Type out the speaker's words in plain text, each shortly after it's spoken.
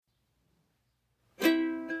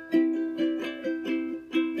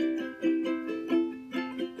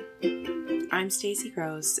I'm Stacey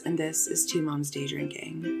Gross, and this is Two Moms Day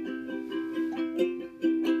Drinking.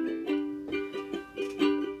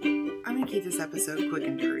 I'm going to keep this episode quick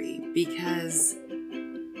and dirty because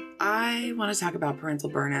I want to talk about parental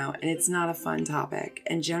burnout, and it's not a fun topic.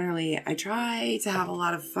 And generally, I try to have a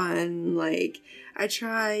lot of fun. I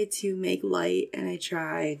try to make light, and I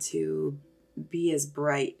try to be as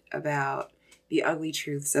bright about the ugly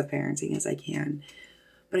truths of parenting as I can.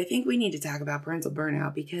 But I think we need to talk about parental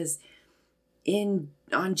burnout because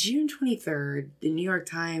on June 23rd, the New York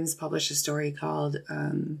Times published a story called,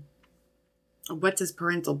 What Does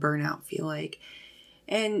Parental Burnout Feel Like?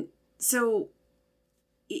 And so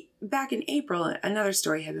back in April, another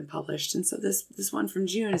story had been published. And so this one from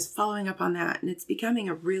June is following up on that. And it's becoming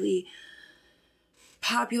a really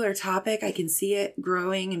popular topic. I can see it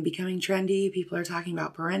growing and becoming trendy. People are talking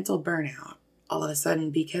about parental burnout all of a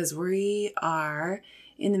sudden because we are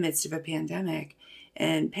in the midst of a pandemic,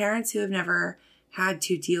 and parents who have never had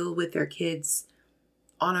to deal with their kids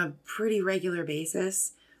on a pretty regular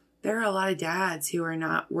basis, there are a lot of dads who are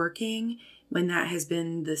not working when that has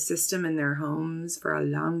been the system in their homes for a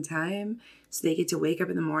long time. So they get to wake up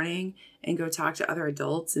in the morning and go talk to other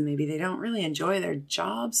adults, and maybe they don't really enjoy their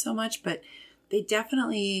job so much, but they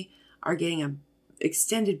definitely are getting an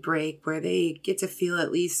extended break where they get to feel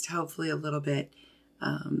at least hopefully a little bit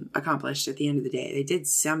accomplished at the end of the day. They did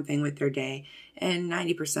something with their day, and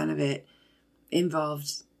 90% of it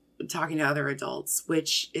involved talking to other adults,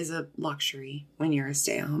 which is a luxury when you're a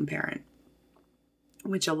stay-at-home parent,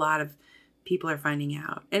 which a lot of people are finding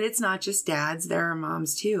out. And it's not just dads, there are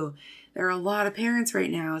moms too. There are a lot of parents right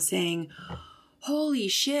now saying, holy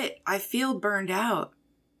shit, I feel burned out.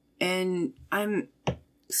 And I'm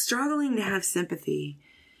struggling to have sympathy.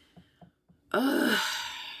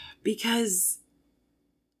 Because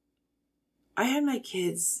I had my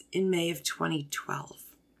kids in May of 2012.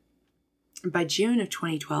 By June of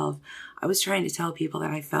 2012, I was trying to tell people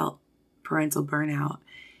that I felt parental burnout,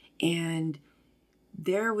 and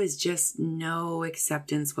there was just no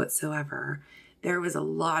acceptance whatsoever. There was a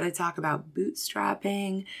lot of talk about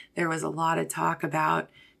bootstrapping. There was a lot of talk about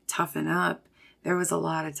toughen up. There was a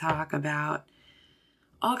lot of talk about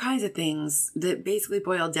all kinds of things that basically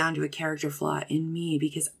boiled down to a character flaw in me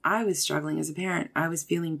because I was struggling as a parent. I was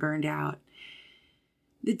feeling burned out.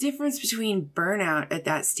 The difference between burnout at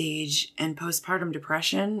that stage and postpartum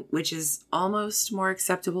depression, which is almost more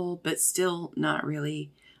acceptable, but still not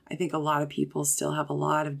really. I think a lot of people still have a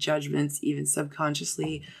lot of judgments, even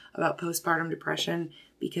subconsciously, about postpartum depression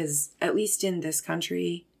because, at least in this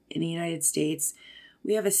country, in the United States,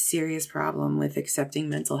 we have a serious problem with accepting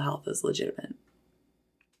mental health as legitimate.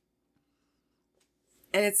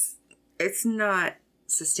 And it's not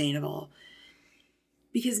sustainable.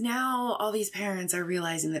 Because now all these parents are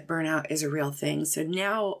realizing that burnout is a real thing. So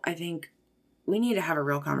now I think we need to have a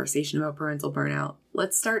real conversation about parental burnout.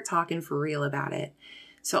 Let's start talking for real about it.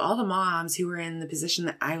 So all the moms who were in the position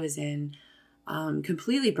that I was in,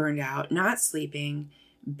 completely burned out, not sleeping,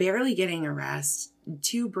 barely getting a rest,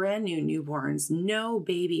 2 brand new newborns, no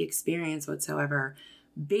baby experience whatsoever,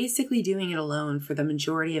 basically doing it alone for the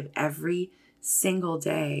majority of every single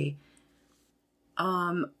day.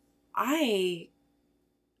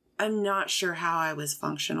 I'm not sure how I was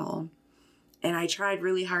functional, and I tried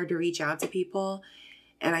really hard to reach out to people,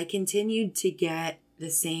 and I continued to get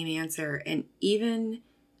the same answer. And even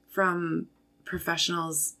from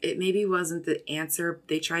professionals, it maybe wasn't the answer.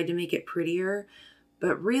 They tried to make it prettier,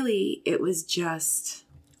 but really it was just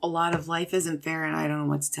a lot of life isn't fair and I don't know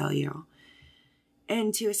what to tell you.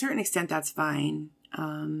 And to a certain extent, that's fine.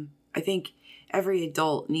 I think every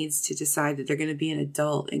adult needs to decide that they're going to be an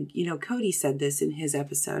adult. And, Cody said this in his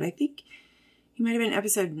episode. I think he might have been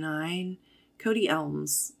episode 9, Cody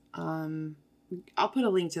Elms. I'll put a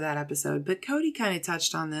link to that episode, but Cody kind of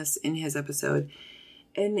touched on this in his episode.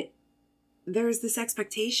 And there's this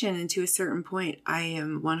expectation, and to a certain point, I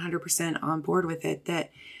am 100% on board with it,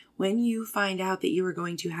 that when you find out that you are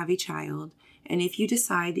going to have a child, and if you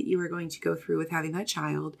decide that you are going to go through with having that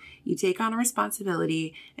child, you take on a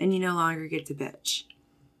responsibility and you no longer get to bitch.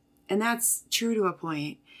 And that's true to a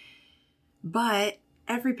point. But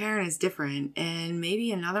every parent is different. And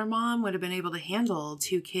maybe another mom would have been able to handle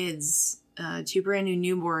 2 kids, 2 brand new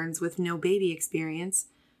newborns with no baby experience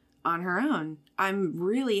on her own. I'm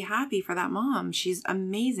really happy for that mom. She's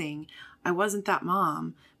amazing. I wasn't that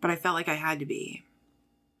mom, but I felt like I had to be.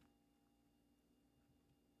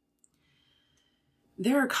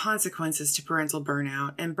 There are consequences to parental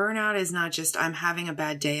burnout, and burnout is not just I'm having a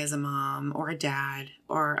bad day as a mom or a dad,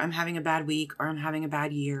 or I'm having a bad week, or I'm having a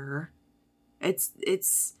bad year. It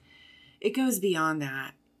goes beyond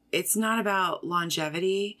that. It's not about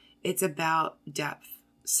longevity. It's about depth.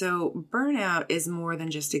 So burnout is more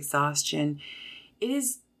than just exhaustion. It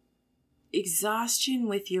is exhaustion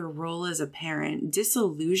with your role as a parent,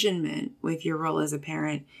 disillusionment with your role as a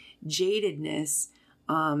parent, jadedness,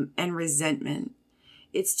 and resentment.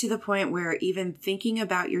 It's to the point where even thinking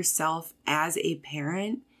about yourself as a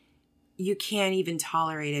parent, you can't even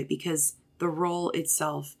tolerate it because the role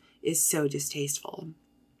itself is so distasteful.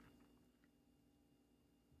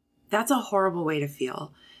 That's a horrible way to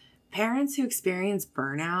feel. Parents who experience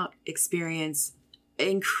burnout experience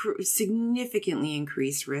significantly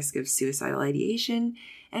increased risk of suicidal ideation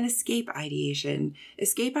and escape ideation.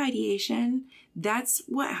 Escape ideation, that's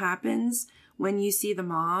what happens when you see the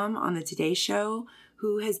mom on the Today Show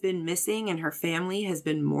who has been missing and her family has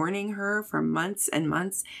been mourning her for months and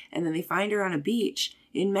months, and then they find her on a beach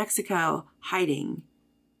in Mexico hiding.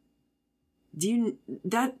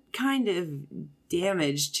 That kind of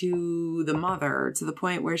damage to the mother to the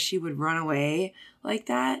point where she would run away like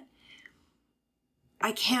that,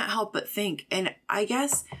 I can't help but think, and I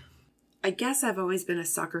guess I've always been a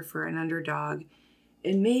sucker for an underdog,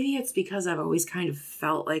 and maybe it's because I've always kind of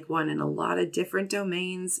felt like one in a lot of different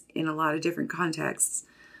domains, in a lot of different contexts.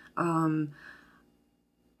 I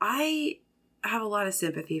have a lot of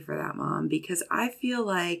sympathy for that mom because I feel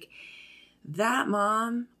like that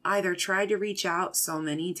mom either tried to reach out so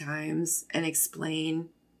many times and explain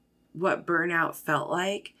what burnout felt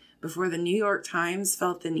like before the New York Times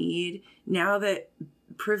felt the need, now that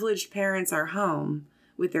privileged parents are home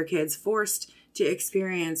with their kids, forced to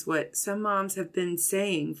experience what some moms have been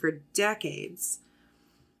saying for decades.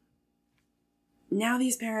 Now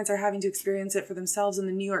these parents are having to experience it for themselves, and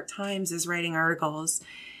the New York Times is writing articles.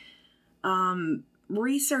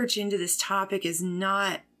 Research into this topic is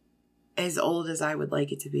not as old as I would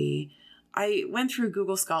like it to be. I went through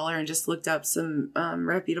Google Scholar and just looked up some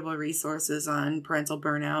reputable resources on parental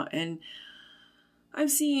burnout, and I'm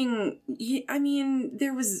seeing,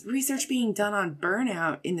 there was research being done on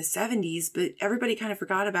burnout in the 70s, but everybody kind of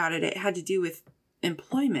forgot about it. It had to do with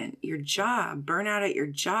employment, your job, burnout at your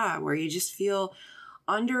job, where you just feel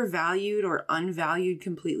undervalued or unvalued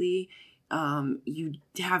completely. You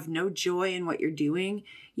have no joy in what you're doing.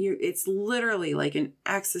 It's literally like an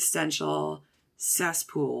existential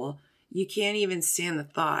cesspool. You can't even stand the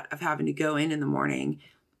thought of having to go in the morning.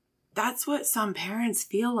 That's what some parents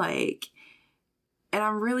feel like. And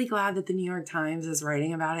I'm really glad that the New York Times is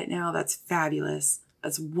writing about it now. That's fabulous.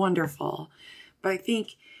 That's wonderful. But I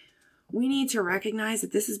think we need to recognize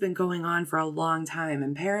that this has been going on for a long time.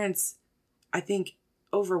 And parents, I think,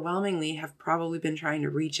 overwhelmingly have probably been trying to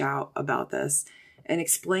reach out about this and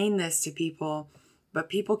explain this to people. But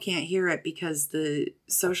people can't hear it because the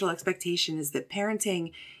social expectation is that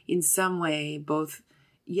parenting in some way, both,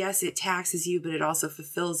 yes, it taxes you, but it also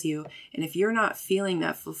fulfills you. And if you're not feeling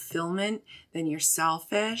that fulfillment, then you're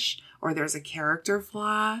selfish or there's a character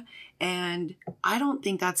flaw. And I don't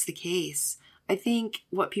think that's the case. I think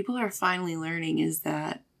what people are finally learning is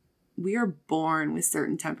that we are born with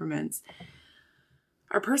certain temperaments.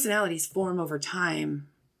 Our personalities form over time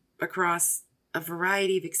across a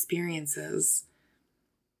variety of experiences.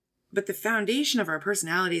 But the foundation of our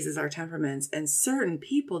personalities is our temperaments, and certain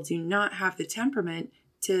people do not have the temperament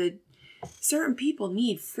certain people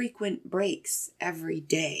need frequent breaks every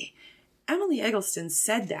day. Emily Eggleston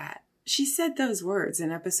said that. She said those words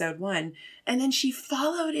in episode 1, and then she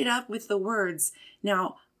followed it up with the words,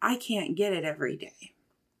 "Now, I can't get it every day."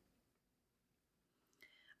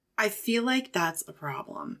 I feel like that's a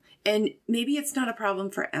problem. And maybe it's not a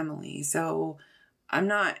problem for Emily. So I'm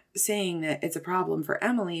not saying that it's a problem for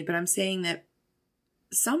Emily, but I'm saying that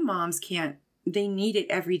some moms they need it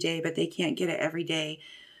every day, but they can't get it every day.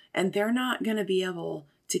 And they're not going to be able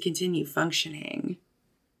to continue functioning.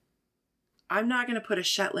 I'm not going to put a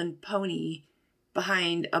Shetland pony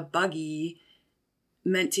behind a buggy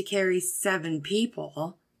meant to carry 7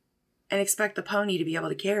 people and expect the pony to be able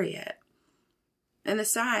to carry it. And the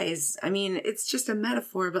size, it's just a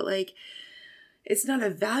metaphor, but it's not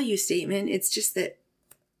a value statement. It's just that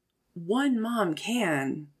one mom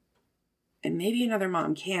can, and maybe another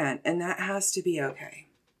mom can't, and that has to be okay.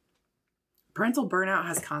 Parental burnout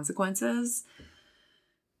has consequences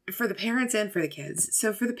for the parents and for the kids.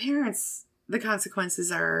 So for the parents, the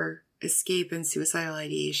consequences are escape and suicidal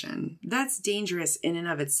ideation. That's dangerous in and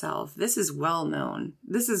of itself. This is well known.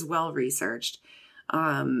 This is well researched.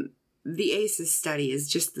 The ACEs study is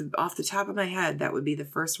just off the top of my head. That would be the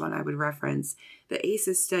first one I would reference. The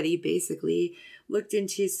ACEs study basically looked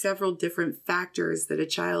into several different factors that a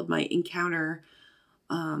child might encounter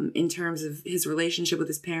in terms of his relationship with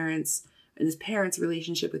his parents and his parents'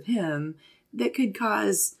 relationship with him that could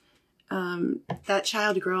cause that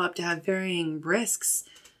child to grow up to have varying risks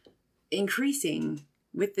increasing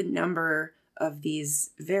with the number of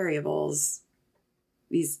these variables,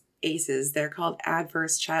 these ACEs. They're called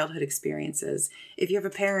adverse childhood experiences. If you have a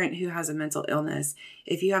parent who has a mental illness,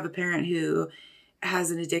 if you have a parent who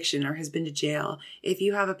has an addiction or has been to jail, if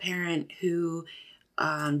you have a parent who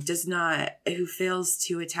who fails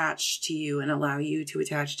to attach to you and allow you to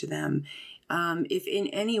attach to them, if in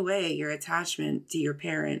any way your attachment to your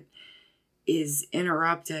parent is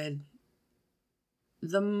interrupted,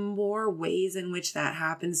 the more ways in which that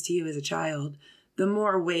happens to you as a child, the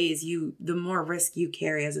more risk you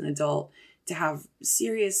carry as an adult to have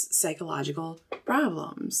serious psychological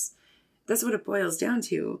problems. That's what it boils down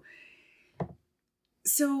to.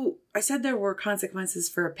 So I said there were consequences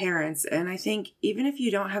for parents, and I think even if you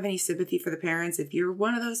don't have any sympathy for the parents, if you're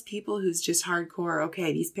one of those people who's just hardcore,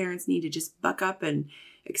 okay, these parents need to just buck up and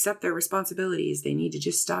accept their responsibilities, they need to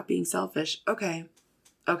just stop being selfish. Okay.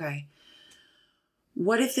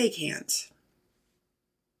 What if they can't?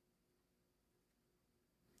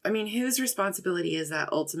 I mean, whose responsibility is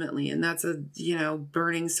that ultimately? And that's a,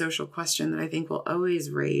 burning social question that I think will always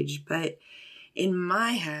rage. But in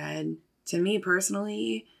my head, to me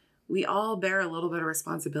personally, we all bear a little bit of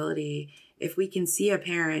responsibility if we can see a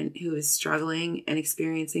parent who is struggling and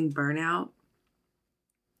experiencing burnout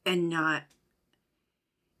and not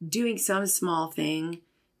doing some small thing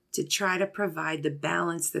to try to provide the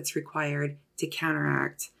balance that's required to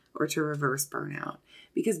counteract or to reverse burnout.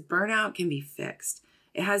 Because burnout can be fixed.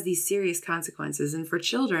 It has these serious consequences. And for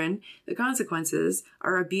children, the consequences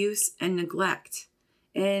are abuse and neglect.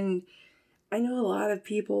 And I know a lot of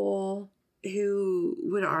people who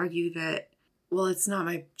would argue that, well, it's not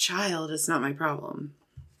my child, it's not my problem.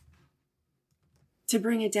 To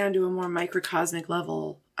bring it down to a more microcosmic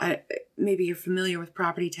level, maybe you're familiar with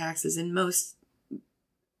property taxes. In most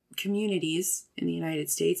communities in the United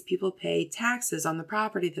States, people pay taxes on the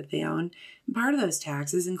property that they own. And part of those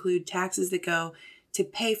taxes include taxes that go to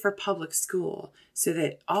pay for public school so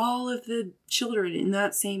that all of the children in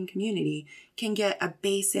that same community can get a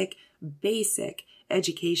basic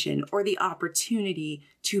education or the opportunity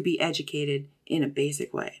to be educated in a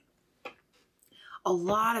basic way. A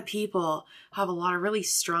lot of people have a lot of really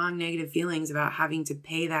strong negative feelings about having to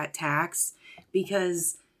pay that tax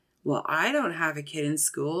because, well, I don't have a kid in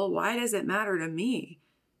school. Why does it matter to me?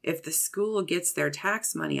 If the school gets their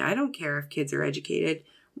tax money, I don't care if kids are educated.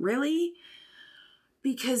 Really?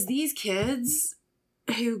 Because these kids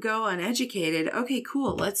who go uneducated, okay,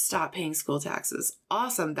 cool, let's stop paying school taxes.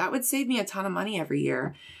 Awesome. That would save me a ton of money every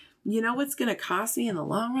year. You know what's going to cost me in the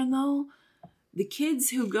long run, though? The kids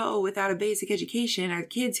who go without a basic education are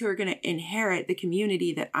kids who are going to inherit the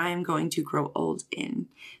community that I'm going to grow old in.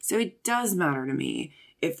 So it does matter to me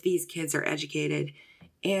if these kids are educated.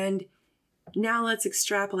 And now let's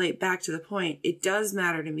extrapolate back to the point. It does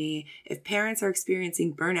matter to me if parents are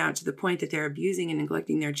experiencing burnout to the point that they're abusing and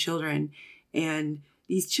neglecting their children. And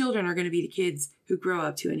these children are going to be the kids who grow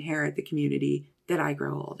up to inherit the community that I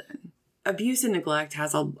grow old in. Abuse and neglect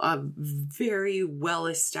has a very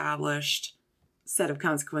well-established set of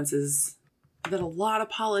consequences that a lot of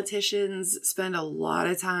politicians spend a lot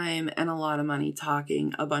of time and a lot of money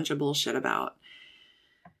talking a bunch of bullshit about.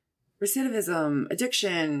 Recidivism,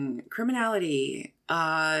 addiction, criminality,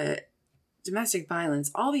 domestic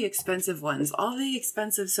violence, all the expensive ones, all the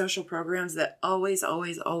expensive social programs that always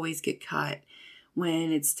get cut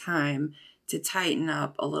when it's time to tighten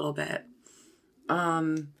up a little bit.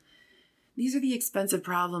 These are the expensive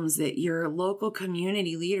problems that your local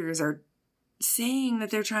community leaders are saying that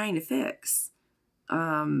they're trying to fix.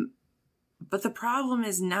 But the problem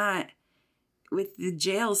is not with the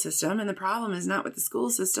jail system, and the problem is not with the school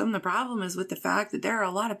system. The problem is with the fact that there are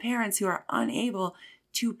a lot of parents who are unable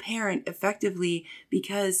to parent effectively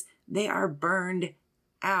because they are burned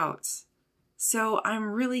out. So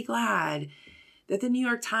I'm really glad that the New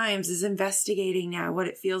York Times is investigating now what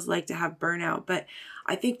it feels like to have burnout, but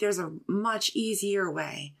I think there's a much easier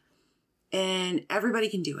way, and everybody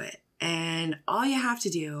can do it. And all you have to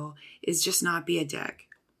do is just not be a dick.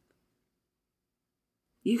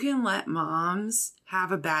 You can let moms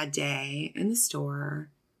have a bad day in the store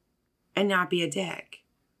and not be a dick.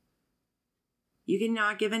 You can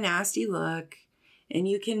not give a nasty look, and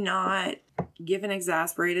you cannot give an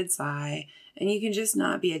exasperated sigh, and you can just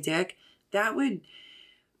not be a dick.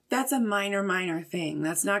 That's a minor thing.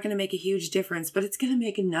 That's not going to make a huge difference, but it's going to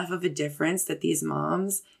make enough of a difference that these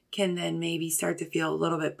moms can then maybe start to feel a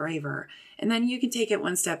little bit braver. And then you can take it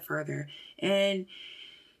one step further. And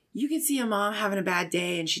you can see a mom having a bad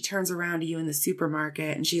day and she turns around to you in the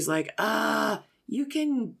supermarket and she's like, you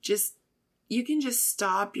can just you can just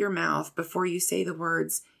stop your mouth before you say the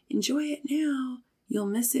words, enjoy it now, you'll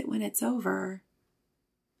miss it when it's over.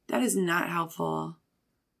 That is not helpful.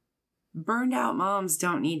 Burned out moms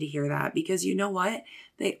don't need to hear that because you know what?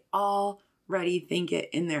 They already think it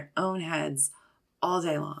in their own heads all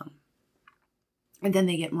day long. And then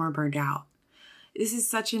they get more burned out. This is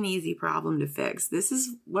such an easy problem to fix. This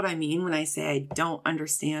is what I mean when I say I don't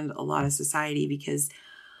understand a lot of society, because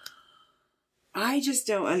I just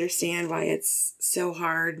don't understand why it's so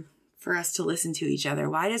hard for us to listen to each other.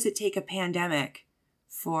 Why does it take a pandemic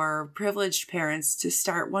for privileged parents to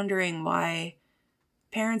start wondering why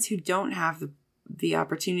parents who don't have the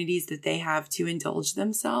opportunities that they have to indulge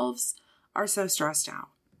themselves are so stressed out?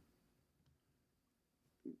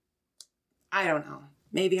 I don't know.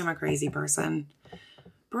 Maybe I'm a crazy person.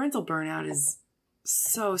 Parental burnout is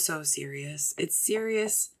so serious. It's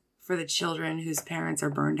serious for the children whose parents are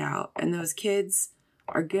burned out. And those kids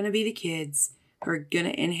are going to be the kids who are going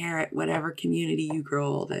to inherit whatever community you grow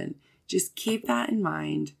old in. Just keep that in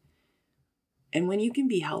mind. And when you can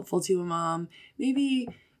be helpful to a mom, maybe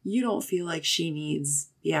you don't feel like she needs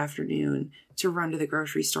the afternoon to run to the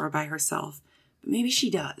grocery store by herself, but maybe she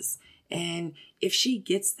does. And if she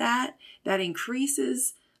gets that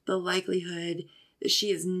increases the likelihood that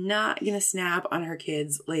she is not going to snap on her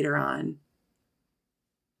kids later on.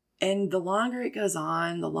 And the longer it goes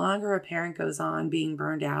on, the longer a parent goes on being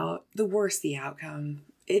burned out, the worse the outcome.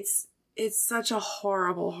 It's such a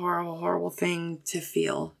horrible thing to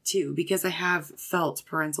feel too, because I have felt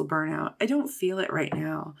parental burnout. I don't feel it right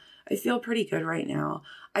now. I feel pretty good right now.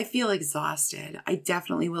 I feel exhausted. I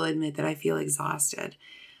definitely will admit that I feel exhausted,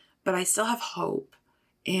 but I still have hope.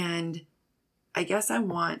 And I guess I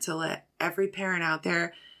want to let every parent out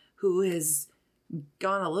there who has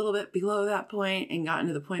gone a little bit below that point and gotten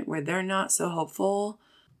to the point where they're not so hopeful,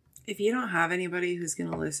 if you don't have anybody who's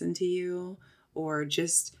going to listen to you or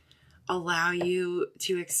just allow you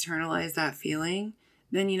to externalize that feeling,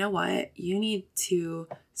 then you know what? You need to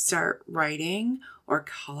start writing or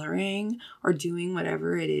coloring or doing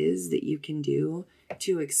whatever it is that you can do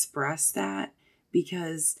to express that,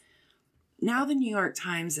 because now the New York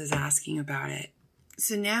Times is asking about it.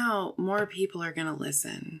 So now more people are going to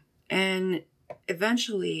listen. And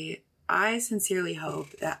eventually, I sincerely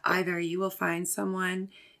hope that either you will find someone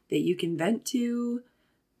that you can vent to,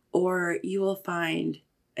 or you will find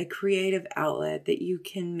a creative outlet that you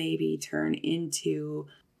can maybe turn into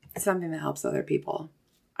something that helps other people.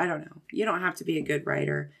 I don't know. You don't have to be a good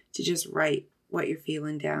writer to just write what you're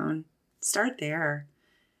feeling down. Start there.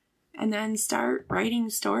 And then start writing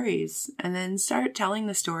stories. And then start telling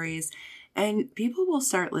the stories. And people will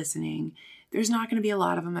start listening. There's not going to be a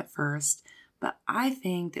lot of them at first. But I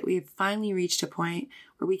think that we have finally reached a point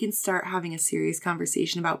where we can start having a serious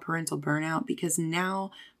conversation about parental burnout, because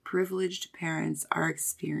now privileged parents are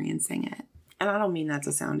experiencing it. And I don't mean that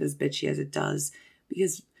to sound as bitchy as it does,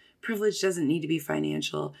 because privilege doesn't need to be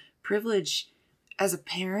financial. Privilege as a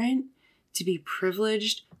parent, to be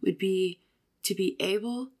privileged would be to be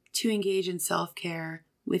able to engage in self-care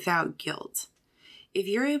without guilt. If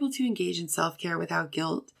you're able to engage in self-care without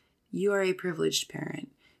guilt, you are a privileged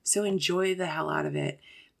parent. So enjoy the hell out of it.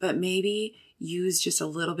 But maybe use just a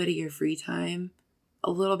little bit of your free time,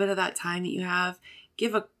 a little bit of that time that you have,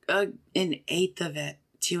 give an eighth of it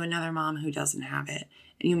to another mom who doesn't have it,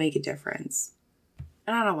 and you make a difference.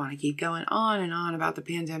 And I don't want to keep going on and on about the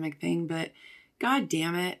pandemic thing, but God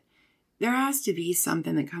damn it, there has to be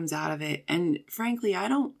something that comes out of it. And frankly, I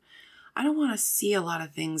don't want to see a lot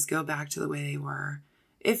of things go back to the way they were.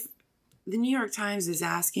 If the New York Times is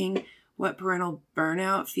asking what parental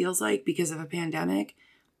burnout feels like because of a pandemic,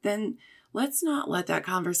 then let's not let that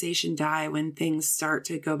conversation die when things start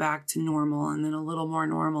to go back to normal, and then a little more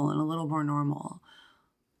normal and a little more normal.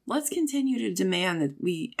 Let's continue to demand that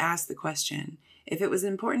we ask the question. If it was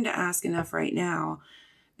important to ask enough right now,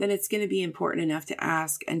 then it's going to be important enough to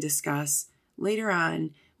ask and discuss later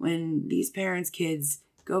on when these parents' kids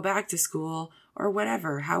go back to school or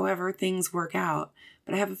whatever, however things work out.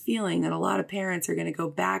 But I have a feeling that a lot of parents are going to go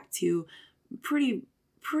back to pretty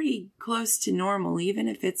close to normal, even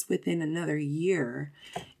if it's within another year.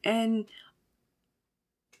 And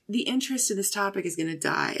the interest in this topic is going to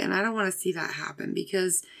die. And I don't want to see that happen,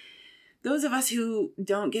 because those of us who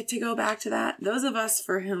don't get to go back to that, those of us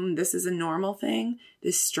for whom this is a normal thing,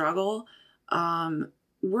 this struggle,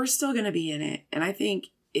 we're still going to be in it. And I think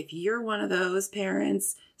if you're one of those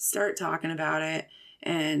parents, start talking about it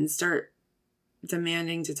and start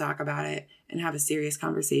demanding to talk about it and have a serious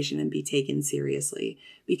conversation and be taken seriously,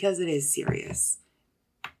 because it is serious.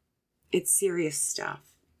 It's serious stuff.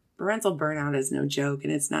 Parental burnout is no joke,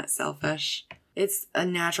 and it's not selfish. It's a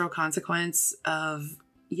natural consequence of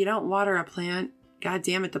you don't water a plant, God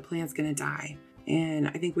damn it, the plant's going to die. And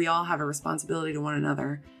I think we all have a responsibility to one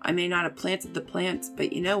another. I may not have planted the plant,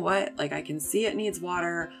 but you know what? Like, I can see it needs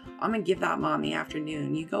water. I'm going to give that mom the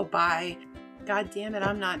afternoon. You go buy, God damn it,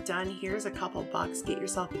 I'm not done. Here's a couple bucks. Get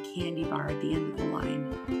yourself a candy bar at the end of the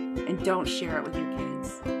line. And don't share it with your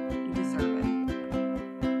kids. You deserve it.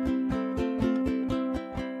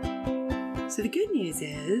 So the good news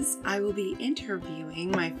is I will be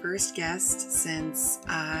interviewing my first guest since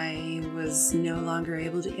I was no longer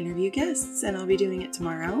able to interview guests, and I'll be doing it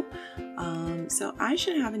tomorrow. So I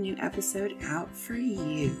should have a new episode out for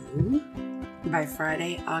you by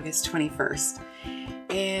Friday, August 21st.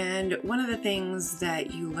 And one of the things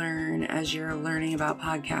that you learn as you're learning about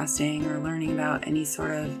podcasting or learning about any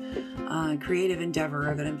sort of creative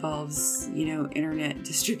endeavor that involves, internet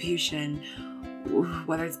distribution,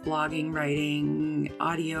 whether it's blogging, writing,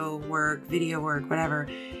 audio work, video work, whatever,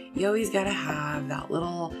 you always got to have that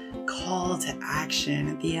little call to action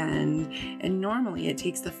at the end. And normally it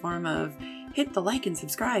takes the form of hit the like and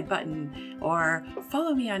subscribe button or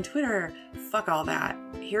follow me on Twitter. Fuck all that.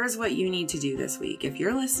 Here's what you need to do this week. If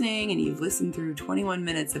you're listening and you've listened through 21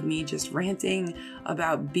 minutes of me just ranting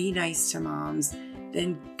about be nice to moms,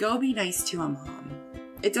 then go be nice to a mom.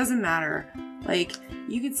 It doesn't matter. Like,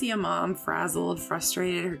 you could see a mom frazzled,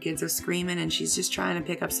 frustrated, her kids are screaming and she's just trying to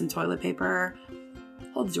pick up some toilet paper.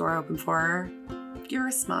 Hold the door open for her. Give her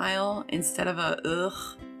a smile instead of a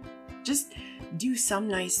ugh. Just do some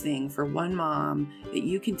nice thing for one mom that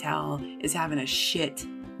you can tell is having a shit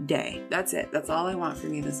day. That's it. That's all I want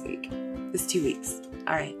from you this week. This 2 weeks.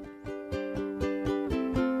 All right.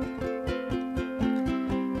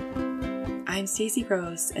 I'm Stacey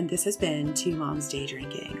Gross, and this has been Two Moms Day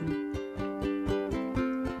Drinking.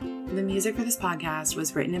 The music for this podcast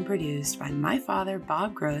was written and produced by my father,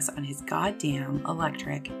 Bob Gross, on his goddamn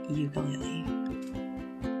electric ukulele.